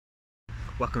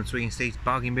welcome to Ian Steve's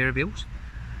Bargain Beer Reviews.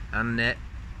 And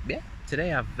yeah,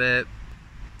 today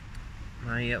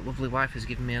my lovely wife has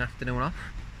given me an afternoon off,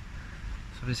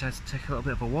 so I've decided to take a little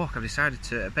bit of a walk. I've decided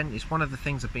to event. It's one of the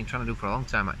things I've been trying to do for a long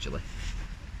time actually.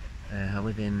 I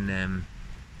live in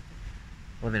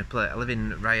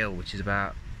Rail, which is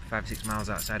about 5 or 6 miles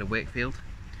outside of Wakefield,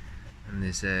 and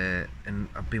and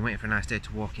I've been waiting for a nice day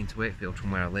to walk into Wakefield from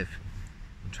where I live.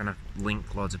 I'm trying to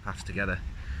link loads of paths together,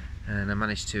 and I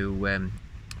managed to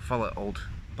follow Old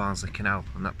Barnsley Canal,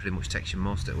 and that pretty much takes you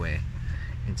most of the way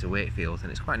into Wakefield,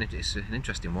 and it's an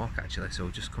interesting walk actually. So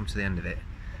we've just come to the end of it.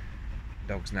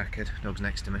 Dog's knackered, dog's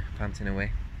next to me, panting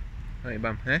away. Right,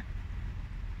 Bam, eh?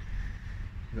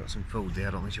 Got some food there.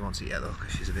 I don't think she wants it yet though,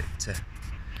 because she's a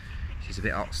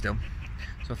bit hot still.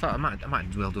 So I thought I might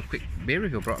as well do a quick beer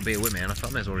review. I brought a beer with me, and I thought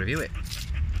I may as well review it.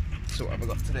 So what have I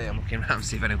got today? I'm looking around to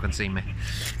see if anyone can see me,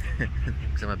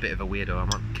 because I'm a bit of a weirdo. I'm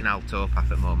on Canal Towpath at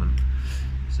the moment,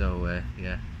 so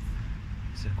yeah,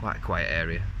 it's a quite a quiet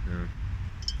area.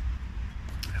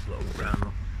 Have a little look around,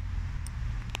 look.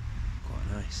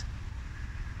 Quite nice.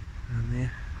 And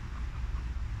there,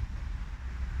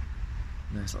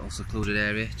 nice little secluded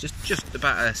area. Just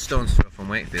about a stone's throw from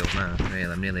Wakefield now.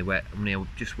 Really, I'm nearly wet. I'm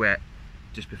just wet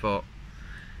just before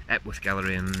Epworth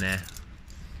Gallery and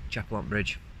Chapel on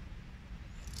Bridge.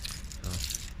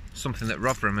 Something that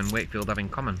Rotherham and Wakefield have in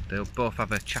common. They'll both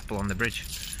have a chapel on the bridge.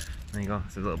 There you go.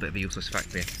 It's a little bit of a useless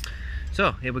fact there.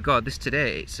 So here we go. This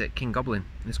today, it's King Goblin.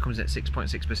 This comes in at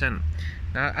 6.6%.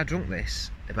 Now I drunk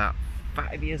this about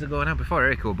 5 years ago now, before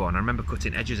Eric was born. I remember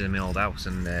cutting edges in my old house,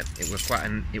 and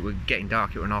it was getting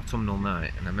dark. It was an autumnal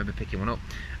night, and I remember picking one up,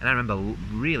 and I remember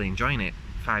really enjoying it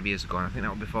 5 years ago. And I think that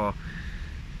was before,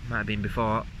 might have been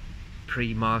before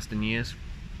pre-Marsden years,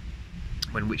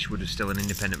 when Wychwood was still an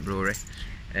independent brewery.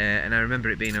 And I remember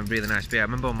it being a really nice beer. I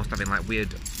remember almost having like weird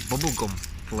bubblegum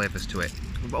flavours to it.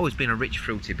 It's always been a rich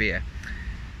fruity beer.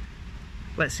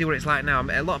 Let's see what it's like now.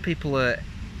 A lot of people I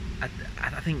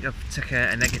think have taken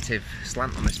a negative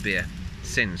slant on this beer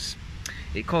since.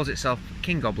 It calls itself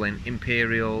King Goblin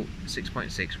Imperial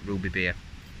 6.6 Ruby Beer.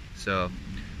 So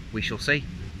we shall see.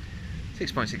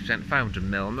 6.6%,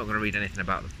 500ml. I'm not going to read anything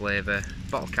about the flavour.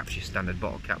 Bottle cap's your standard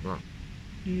bottle cap. Look.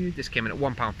 This came in at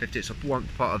 £1.50. It's one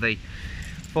part of the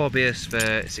 4 beers for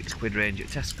 £6 range at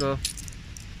Tesco.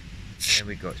 There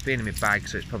we go. It's been in my bag,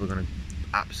 so it's probably going to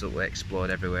absolutely explode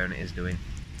everywhere, and it is doing.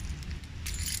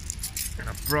 And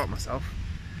I've brought myself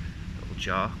a little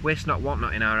jar. Waste not, want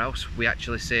not in our house. We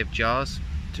actually save jars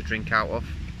to drink out of,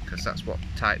 because that's what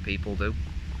tight people do.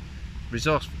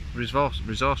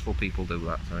 Resourceful people do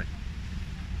that, sorry.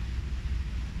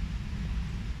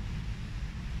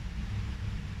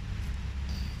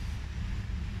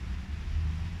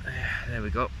 There we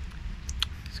go.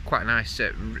 It's quite a nice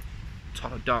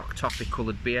dark toffee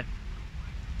coloured beer.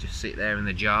 Just sit there in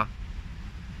the jar.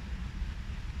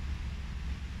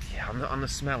 Yeah, on the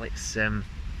smell, it's getting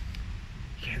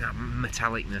that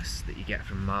metallicness that you get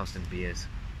from Marsden beers.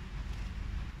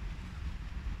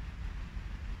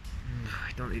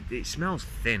 It smells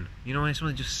thin. You know when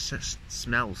something just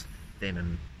smells thin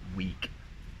and weak.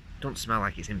 Don't smell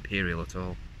like it's imperial at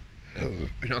all. You're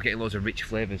not getting loads of rich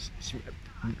flavours,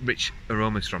 rich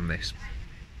aromas from this,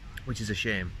 which is a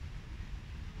shame.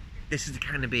 This is the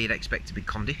kind of beer you'd expect to be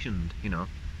conditioned, you know.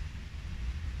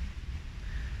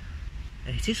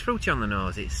 And it is fruity on the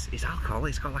nose. It's alcohol.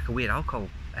 It's got like a weird alcohol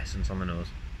essence on the nose.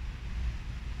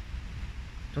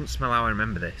 Doesn't smell how I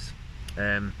remember this.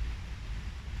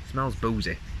 Smells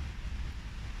boozy.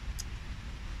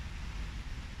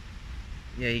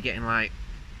 Yeah, you're getting like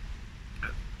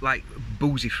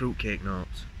boozy fruitcake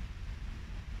notes.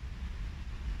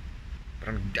 But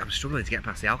I'm struggling to get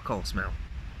past the alcohol smell.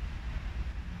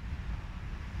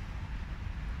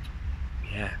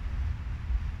 Yeah.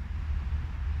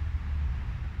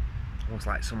 Almost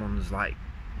like someone's like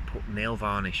put nail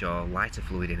varnish or lighter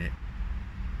fluid in it.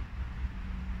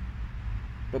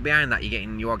 But behind that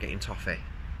you are getting toffee.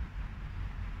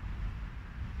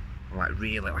 Like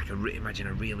really, imagine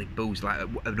a really boozy, like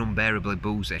an unbearably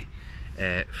boozy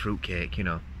fruitcake, you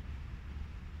know.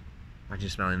 Imagine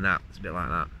smelling that. It's a bit like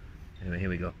that. Anyway, here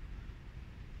we go.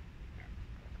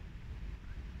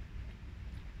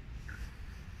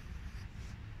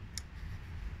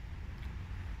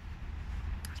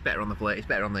 It's better on the plate. It's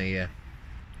better on the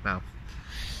mouth.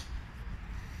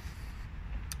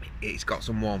 It's got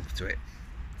some warmth to it.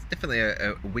 It's definitely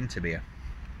a winter beer.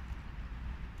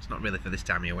 It's not really for this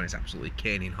time of year when it's absolutely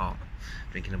caning hot.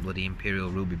 Drinking a bloody Imperial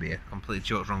Ruby beer. Completely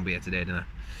chose wrong beer today, didn't I?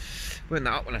 Weren't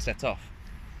that hot when I set off.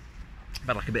 I've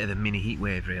had like a bit of a mini heat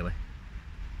wave, really.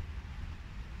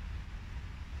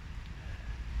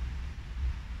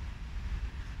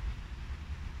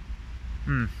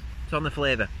 It's on the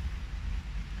flavour.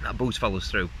 That boost follows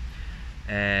through.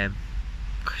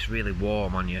 It's really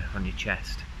warm on your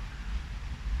chest.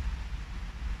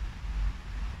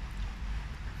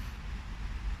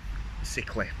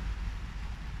 Sickly.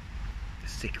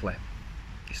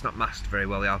 It's not masked very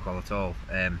well, the alcohol at all.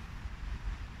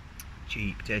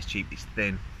 Cheap, tastes cheap. It's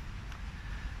thin.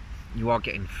 You are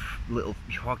getting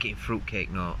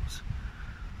fruitcake notes,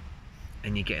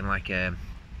 and you're getting like it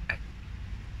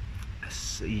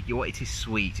is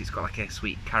sweet. It's got like a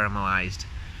sweet caramelised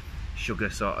sugar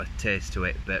sort of taste to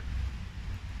it, but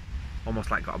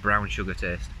almost like got a brown sugar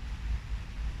taste.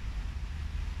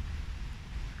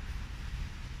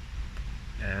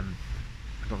 I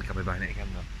don't think I'll be buying it again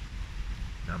though.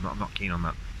 No, I'm not keen on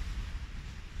that.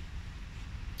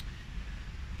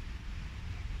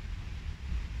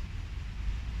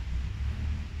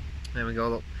 There we go.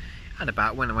 Look, had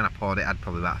about when I poured it, I had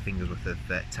probably about a finger's worth of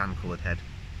tan coloured head.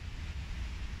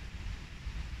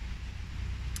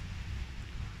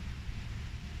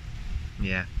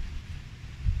 Yeah.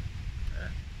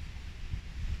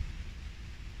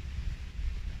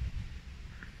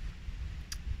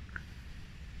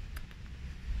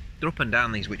 They're up and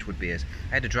down, these Wychwood beers.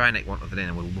 I had a dry neck one the other day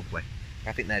and they were lovely.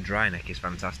 I think their dry neck is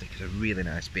fantastic. It's a really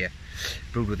nice beer,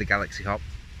 brewed with the Galaxy hop.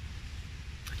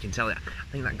 I can tell you,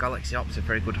 I think that Galaxy hop is a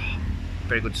very good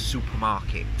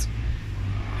supermarket,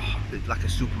 like a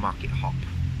supermarket hop.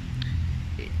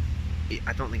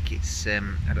 I don't think it's.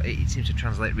 It seems to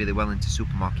translate really well into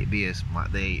supermarket beers,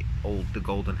 like the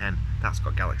Golden Hen. That's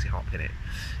got Galaxy hop in it,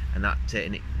 and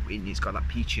it's got that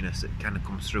peachiness that kind of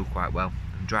comes through quite well.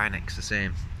 And dry neck's the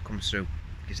same, comes through,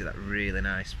 gives it that really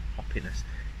nice hoppiness.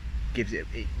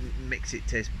 It makes it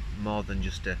taste more than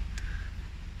just a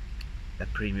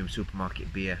premium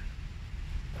supermarket beer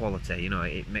quality. You know,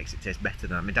 it makes it taste better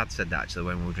than that. My dad said that actually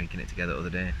when we were drinking it together the other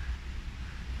day.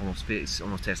 It almost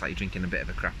tastes like you're drinking a bit of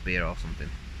a craft beer or something.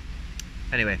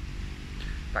 Anyway,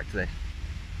 back to this.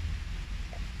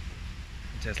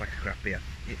 It tastes like a craft beer.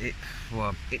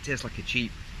 It tastes like a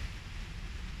cheap.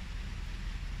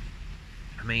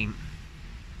 I mean,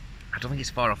 I don't think it's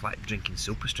far off like drinking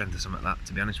Super Strength or something like that,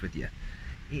 to be honest with you.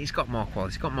 It's got more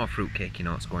quality, it's got more fruitcake,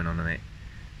 what's going on in it.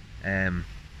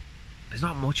 There's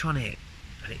not much on it.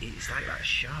 And it's like that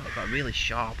sharp, that really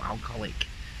sharp alcoholic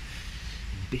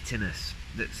bitterness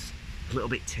that's a little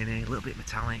bit tinny, a little bit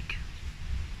metallic.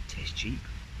 Tastes cheap.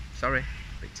 Sorry,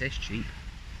 but it tastes cheap.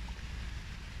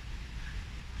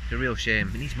 It's a real shame.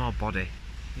 It needs more body.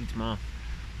 It needs more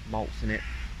malts in it.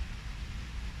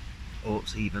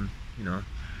 Oats even,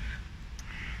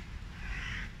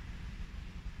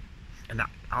 And that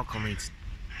alcohol needs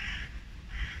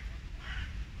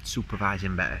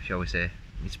supervising better, shall we say. It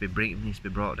needs to be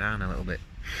brought down a little bit.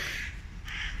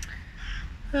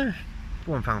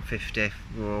 £1.50.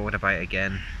 Oh, would I buy it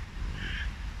again?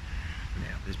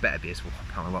 Yeah, there's better beers for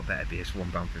 £1. A lot better beers for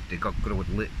 £1.50. Go to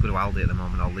Aldi at the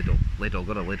moment, or Lidl.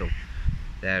 Go to Lidl.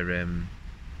 Their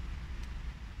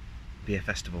beer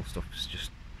festival stuff is just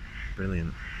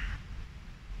brilliant.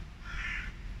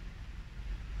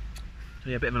 So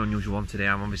yeah, a bit of an unusual one today.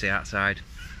 I'm obviously outside.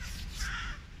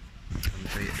 Let me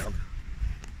show you a dog.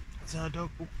 That's our dog.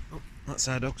 Oh, that's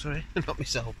our dog, sorry. Not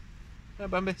myself. Hi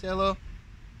Bambi, say hello.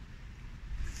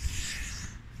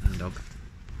 And dog.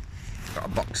 Got a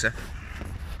boxer.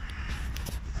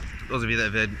 Those of you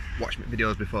that have watched my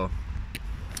videos before,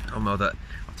 I'll know that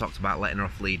I've talked about letting her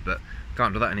off lead, but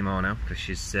can't do that anymore now because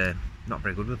she's not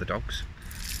very good with the dogs.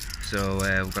 So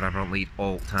we've got to have her on lead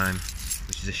all the time,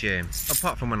 which is a shame.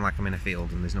 Apart from when I'm in a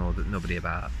field and there's nobody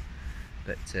about.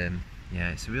 But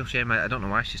yeah, it's a real shame. I don't know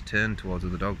why she's turned towards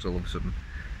other dogs all of a sudden.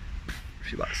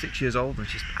 She's like 6 years old and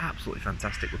she's absolutely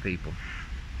fantastic with people.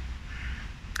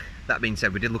 That being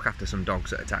said, we did look after some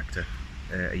dogs that attacked her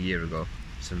a year ago.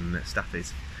 Some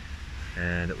staffies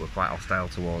that were quite hostile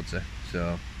towards her.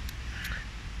 So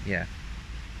yeah,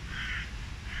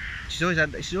 she's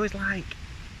always like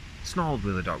snarled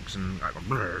with the dogs and like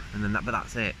brr, and then but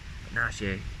that's it. But now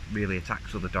she really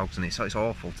attacks other dogs and it's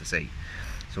awful to see.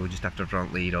 So we just have to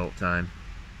front lead all the time.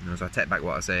 So I take back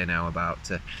what I say now about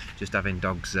just having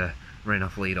dogs running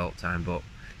off lead all the time. But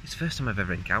it's the first time I've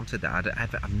ever encountered that.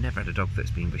 I've never had a dog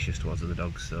that's been vicious towards other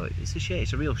dogs. So it's a shame.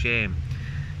 It's a real shame.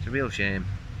 It's a real shame.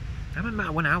 I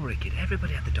remember when I was a kid,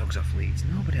 everybody had the dogs off leads.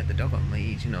 Nobody had the dog on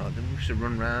leads. They used to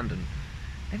run around and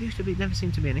never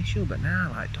seemed to be an issue. But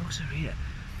now, like, dogs are here.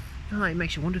 It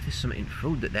makes you wonder if there's something in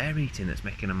food that they're eating that's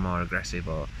making them more aggressive,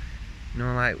 or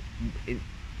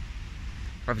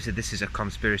obviously this is a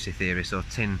conspiracy theory, so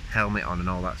tin helmet on and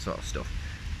all that sort of stuff.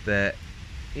 But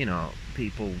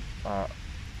people are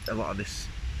a lot of this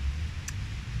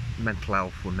mental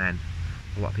health with men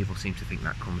A lot of people seem to think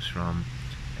that comes from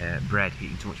bread,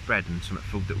 eating too much bread and some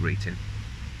food that we're eating.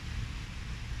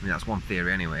 I mean, that's one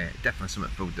theory anyway. Definitely some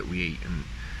food that we eat, and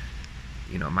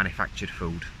you know, manufactured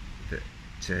food that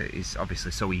is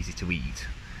obviously so easy to eat.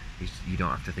 You don't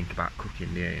have to think about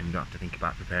cooking, do you? And you don't have to think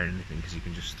about preparing anything, because you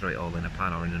can just throw it all in a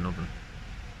pan or in an oven.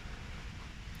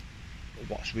 But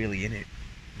what's really in it?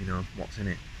 You know, what's in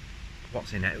it?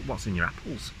 What's in it? What's in your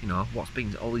apples? You know, what's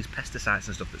been all these pesticides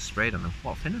and stuff that's sprayed on them?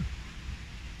 What's in them?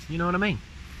 You know what I mean?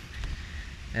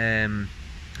 And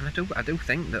I do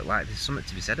think that, like, there's something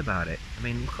to be said about it. I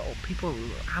mean, look at all people,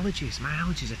 allergies. My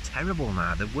allergies are terrible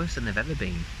now. They're worse than they've ever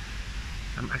been.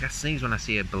 I can sneeze when I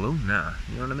see a balloon now.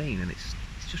 You know what I mean? And it's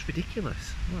just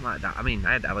ridiculous. I don't like that. I mean,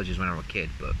 I had allergies when I was a kid,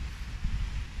 but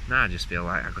now I just feel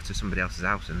like I go to somebody else's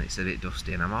house and it's a bit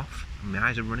dusty and I'm off. And my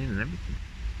eyes are running and everything.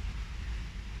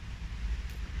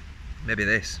 Maybe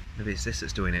it's this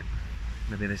that's doing it.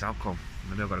 Maybe this alcohol.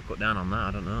 Maybe I've got to cut down on that.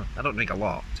 I don't know. I don't drink a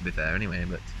lot, to be fair, anyway.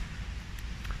 But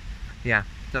yeah,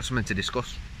 that's something to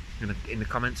discuss in the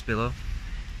comments below.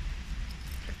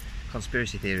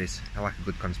 Conspiracy theories. I like a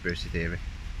good conspiracy theory.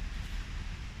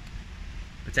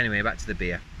 But anyway, back to the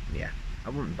beer. Yeah, I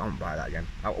won't buy that again.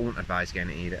 I won't advise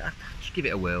getting it either. Just give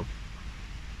it a whirl.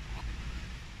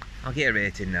 I'll get a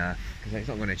rating now, because it's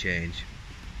not going to change.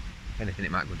 If anything,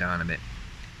 it might go down a bit.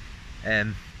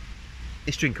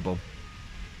 It's drinkable.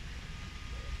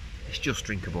 It's just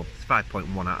drinkable. It's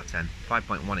 5.1 out of 10.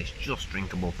 5.1 is just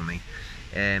drinkable for me.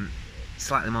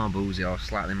 Slightly more boozy or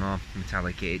slightly more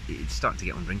metallic, it's starting to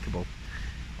get undrinkable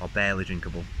or barely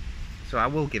drinkable. So I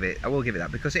will give it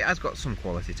that, because it has got some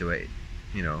quality to it.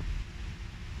 You know,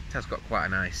 it has got quite a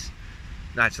nice.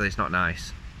 Actually, it's not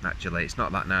nice. Actually, it's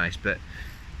not that nice, but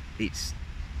it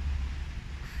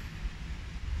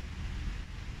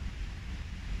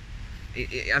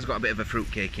has got a bit of a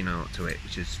fruitcakey note to it,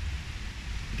 which is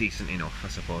decent enough, I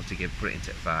suppose, to put it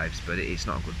into 5s, but it's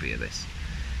not a good beer, this.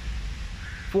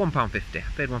 For £1.50, I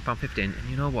paid £1.50, and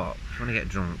you know what? If you want to get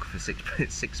drunk for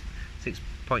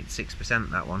 6.6%,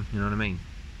 that one, you know what I mean?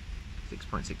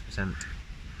 6.6%.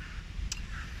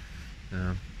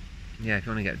 Yeah, if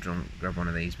you want to get drunk, grab one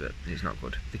of these, but it's not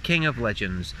good. The King of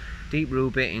Legends, deep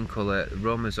ruby in colour,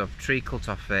 aromas of treacle,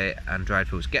 toffee, and dried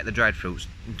fruits. Get the dried fruits.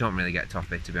 Don't really get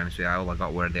toffee, to be honest with you. All I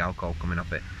got were the alcohol coming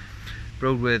off it.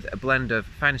 Brewed with a blend of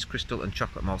finest crystal and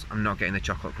chocolate malts. I'm not getting the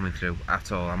chocolate coming through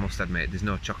at all, I must admit. There's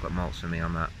no chocolate malts for me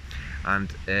on that. And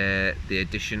the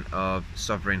addition of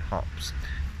sovereign hops.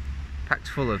 Packed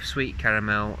full of sweet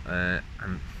caramel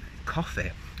and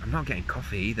coffee. I'm not getting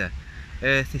coffee either.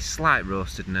 Earthy, slight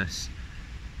roastedness.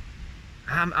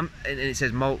 And it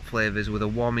says malt flavours with a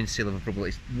warming seal of approval.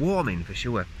 It's warming for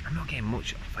sure. I'm not getting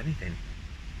much off anything.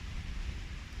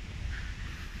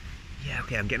 Yeah,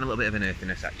 okay, I'm getting a little bit of an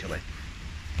earthiness actually.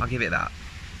 I'll give it that.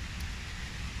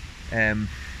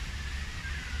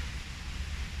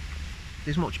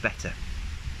 There's much better.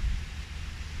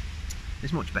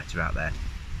 There's much better out there.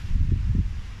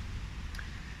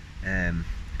 And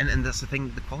that's the thing,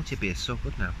 the quality of beer is so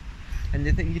good now. And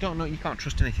the thing, you can't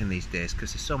trust anything these days,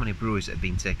 because there's so many breweries that have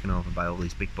been taken over by all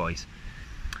these big boys,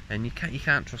 and you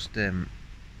can't trust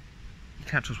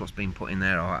what's being put in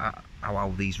there, or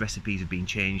how these recipes have been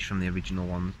changed from the original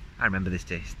ones. I remember this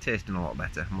tasting a lot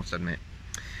better, I must admit.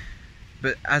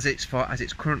 But as its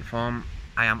current form,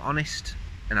 I am honest,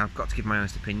 and I've got to give my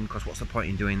honest opinion, because what's the point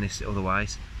in doing this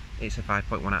otherwise? It's a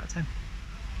 5.1 out of 10.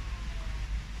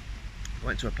 I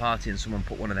went to a party and someone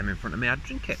put one of them in front of me, I'd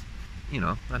drink it. You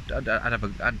know,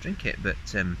 I'd drink it, but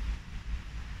I wouldn't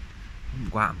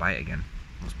go out and buy it again.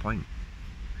 What's the point?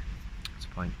 What's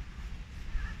the point?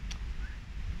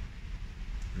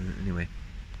 Anyway,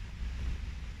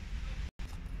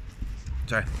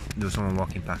 sorry, there was someone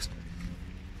walking past.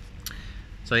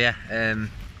 So yeah,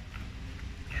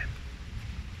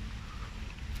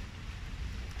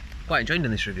 quite enjoying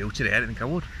doing this review today. I didn't think I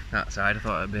would. Outside, I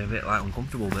thought it'd be a bit like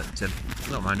uncomfortable, but I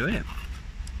don't mind doing it.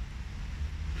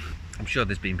 I'm sure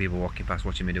there's been people walking past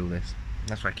watching me do this.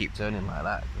 That's why I keep turning like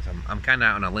that, because I'm kind of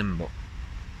out on a limb, but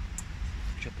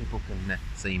I'm sure people can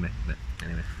see me. But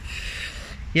anyway,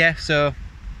 yeah. So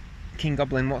King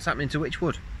Goblin, what's happening to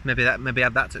Wychwood? Maybe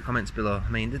add that to the comments below. I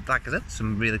mean, like I said,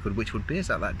 some really good Wychwood beers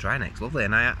like that. Dry Neck's lovely,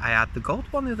 and I had the gold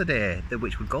one the other day, the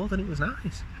Wychwood Gold, and it was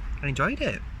nice. I enjoyed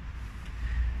it.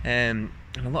 And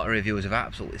a lot of reviewers have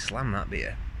absolutely slammed that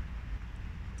beer,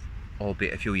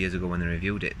 albeit a few years ago when they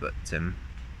reviewed it. But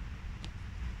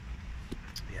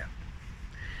yeah,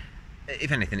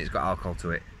 if anything, it's got alcohol to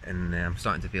it, and I'm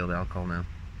starting to feel the alcohol now.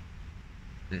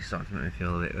 It's starting to make me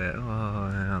feel a bit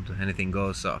anything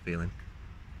goes sort of feeling.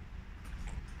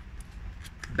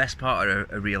 Best part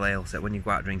of a real ale set when you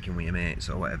go out drinking with your mates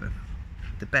or whatever,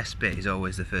 the best bit is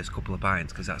always the first couple of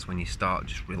pints, because that's when you start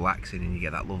just relaxing and you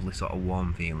get that lovely sort of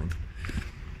warm feeling.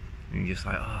 And you're just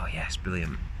like, oh yes,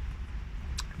 brilliant.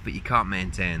 But you can't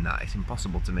maintain that. It's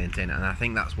impossible to maintain it, and I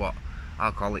think that's what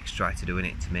alcoholics try to do in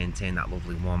it, to maintain that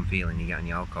lovely warm feeling you get on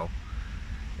your alcohol.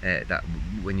 That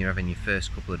when you're having your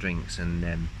first couple of drinks,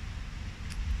 and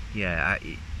yeah,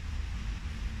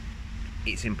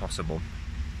 it's impossible.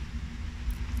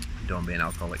 Don't be an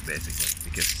alcoholic,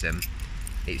 basically, because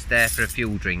it's there for a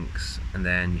few drinks, and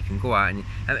then you can go out and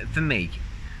for me,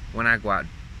 when I go out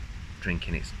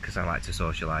drinking, it's because I like to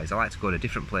socialise. I like to go to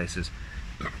different places.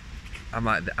 I'm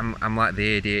like the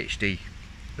ADHD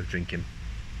of drinking.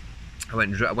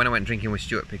 When I went drinking with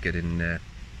Stuart Pickard in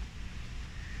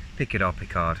Pickard or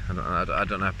Picard, I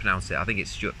don't know how to pronounce it. I think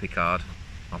it's Stuart Pickard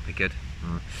or Pickard.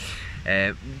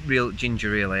 Real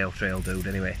ginger ale trail dude.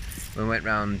 Anyway, we went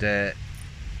round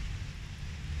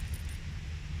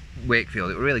Wakefield.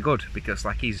 It was really good, because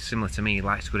like, he's similar to me. He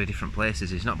likes to go to different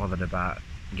places. He's not bothered about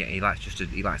getting. He likes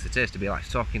the taste of beer. He likes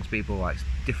talking to people. Likes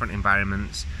different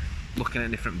environments, looking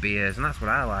at different beers, and that's what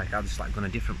I like. I just like going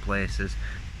to different places.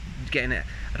 Getting it.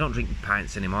 I don't drink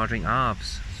pints anymore. I drink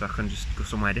halves, so I can just go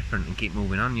somewhere different and keep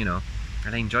moving on. You know,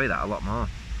 and I enjoy that a lot more.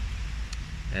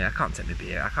 I can't take my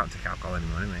beer. I can't take alcohol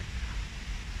anymore. Anyway,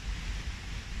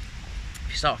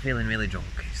 if you start feeling really drunk,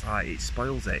 it's like it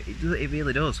spoils it. It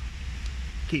really does.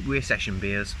 Keep with your session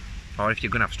beers, or if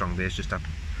you're gonna have strong beers, just have,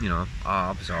 you know,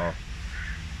 halves or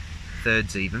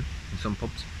thirds even in some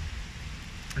pubs,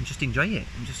 and just enjoy it,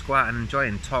 and just go out and enjoy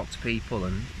and talk to people.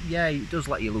 And yeah, it does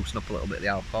let you loosen up a little bit, the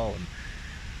alcohol, and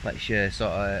lets you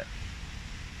sort of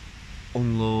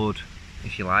unload,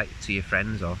 if you like, to your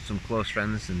friends or some close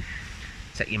friends, and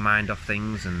take your mind off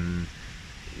things, and,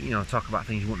 you know, talk about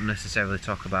things you wouldn't necessarily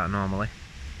talk about normally.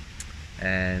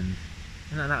 And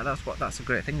that's a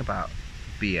great thing about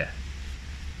beer.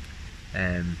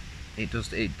 It does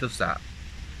that,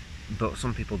 but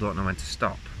some people don't know when to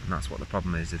stop, and that's what the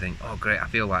problem is. They think, oh great, I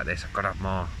feel like this, I've got to have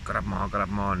more,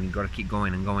 and you've got to keep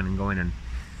going and going and going, and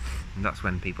that's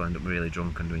when people end up really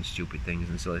drunk and doing stupid things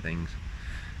and silly things.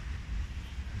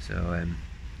 So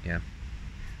yeah,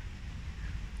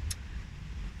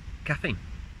 caffeine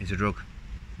is a drug,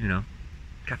 you know.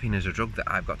 Caffeine is a drug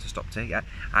that I've got to stop taking.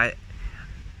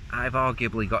 I've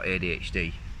arguably got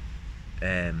ADHD.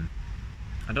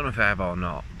 I don't know if I have or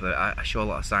not, but I show a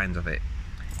lot of signs of it,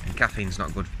 and caffeine's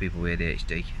not good for people with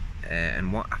ADHD.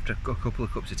 And after a couple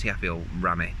of cups of tea, I feel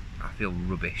rammy, I feel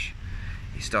rubbish.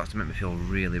 It starts to make me feel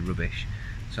really rubbish,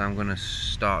 so I'm going to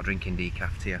start drinking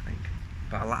decaf tea, I think.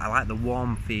 But I like the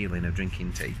warm feeling of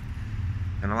drinking tea,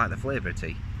 and I like the flavour of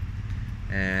tea.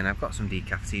 And I've got some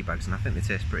decaf tea bags, and I think they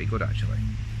taste pretty good actually.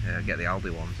 I get the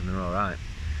Aldi ones, and they're alright.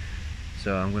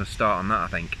 So I'm going to start on that, I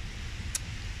think.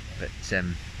 But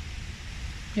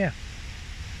yeah,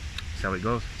 see how it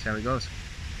goes.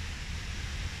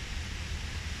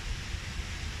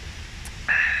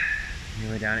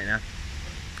 Nearly down it now.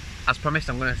 As promised,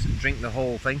 I'm going to drink the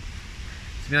whole thing.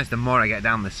 To be honest, the more I get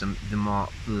down this, the more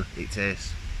it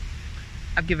tastes.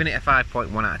 I've given it a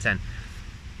 5.1 out of 10.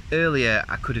 Earlier,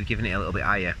 I could have given it a little bit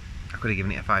higher. I could have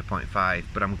given it a 5.5,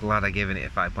 but I'm glad I gave it a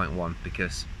 5.1,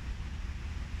 because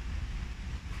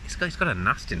it's got a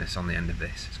nastiness on the end of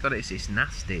this. It's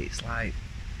nasty. It's like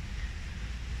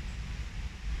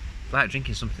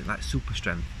drinking something like super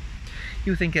strength.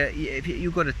 You think if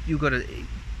you got to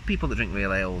people that drink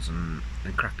real ales and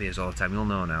crap beers all the time, you'll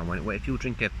know now if you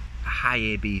drink a high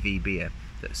ABV beer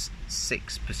that's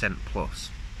 6% plus,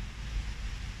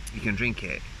 you can drink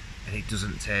it and it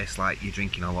doesn't taste like you're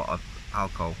drinking a lot of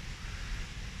alcohol.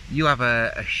 You have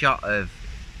a shot of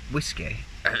whiskey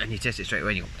and you taste it straight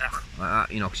away and you go, ugh, like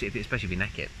that, you know, especially if you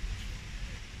neck it.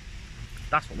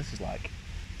 That's what this is like.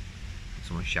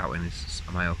 Someone's shouting, is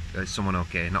someone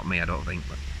okay? Not me, I don't think.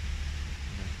 But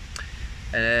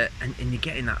and you're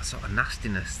getting that sort of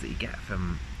nastiness that you get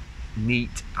from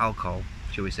neat alcohol,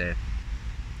 shall we say,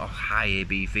 or high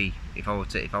ABV. If I were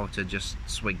to just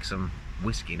swig some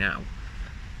whiskey now,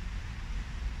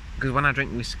 because when I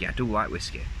drink whiskey, I do like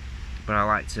whiskey, but I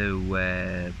like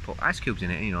to put ice cubes in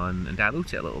it, you know, and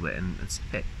dilute it a little bit and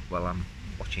sip it while I'm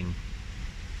watching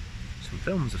some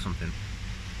films or something.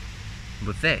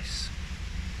 With this,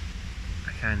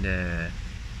 I kind of,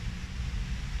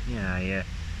 yeah,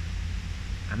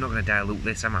 I'm not going to dilute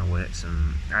this, am I, with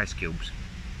some ice cubes?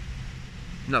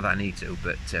 Not that I need to,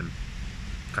 but I'm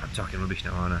talking rubbish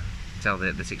now, aren't I? Tell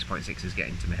the 6.6 is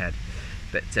getting to my head.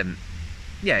 But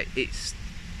yeah, it's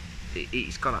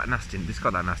got that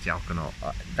nasty, alcohol,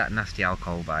 that nasty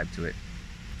alcohol vibe to it.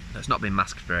 That's not been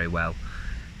masked very well.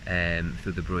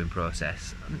 through the brewing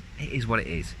process. And it is what it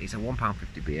is. It's a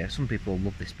 £1.50 beer. Some people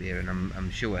love this beer, and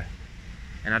I'm sure.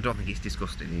 And I don't think it's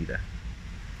disgusting either.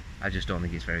 I just don't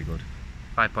think it's very good.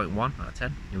 5.1 out of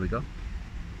 10. Here we go.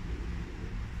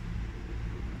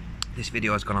 This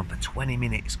video has gone on for 20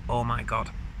 minutes. Oh my god.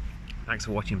 Thanks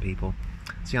for watching, people.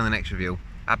 See you on the next review.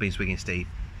 I've been Swigging Steve.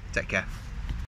 Take care.